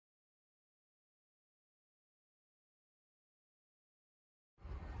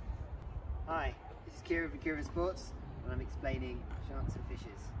Hi, this is Kieran from Kieran Sports and I'm explaining sharks and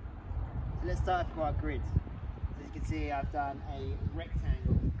fishes. So let's start with our grid. So as you can see, I've done a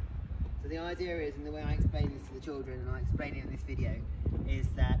rectangle. So the idea is, and the way I explain this to the children and I explain it in this video, is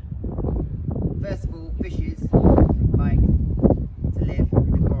that first of all, fishes like to live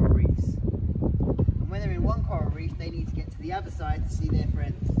in the coral reefs. And when they're in one coral reef, they need to get to the other side to see their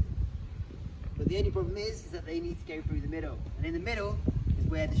friends. But the only problem is that they need to go through the middle. And in the middle is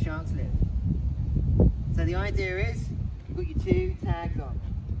where the sharks live. So the idea is, you've got your two tags on.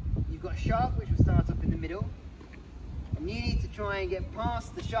 You've got a shark which will start up in the middle, and you need to try and get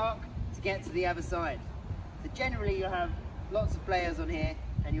past the shark to get to the other side. So generally you'll have lots of players on here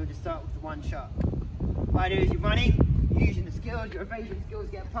and you'll just start with the one shark. What I do is you're running, you're using the skills, your evasion skills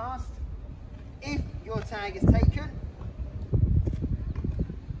to get past. If your tag is taken,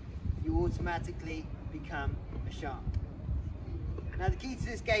 you automatically become a shark. Now the key to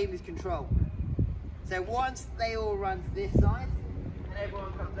this game is control. So once they all run to this side, and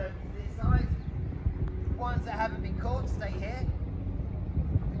everyone comes over to this side, the ones that haven't been caught stay here.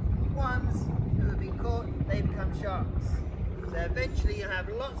 The ones who have been caught, they become sharks. So eventually you'll have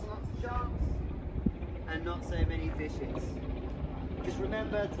lots and lots of sharks, and not so many fishes. Just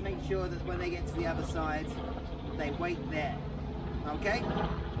remember to make sure that when they get to the other side, they wait there. Okay?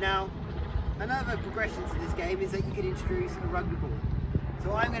 Now, another progression to this game is that you can introduce a rugby ball.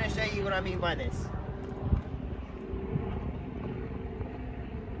 So I'm going to show you what I mean by this.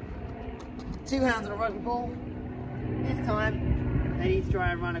 Two hands on a rugby ball. This time, they need to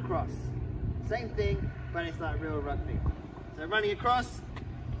try and run across. Same thing, but it's like real rugby. So running across,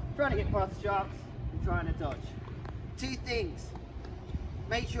 trying to get past the sharks, and trying to dodge. Two things.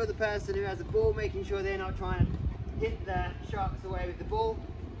 Make sure the person who has the ball, making sure they're not trying to hit the sharks away with the ball,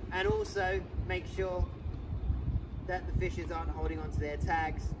 and also make sure that the fishes aren't holding onto their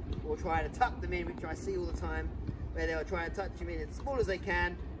tags or trying to tuck them in, which I see all the time, where they'll try and touch them in as small as they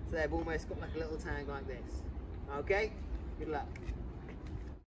can, so they've almost got like a little tag like this. Okay? Good luck.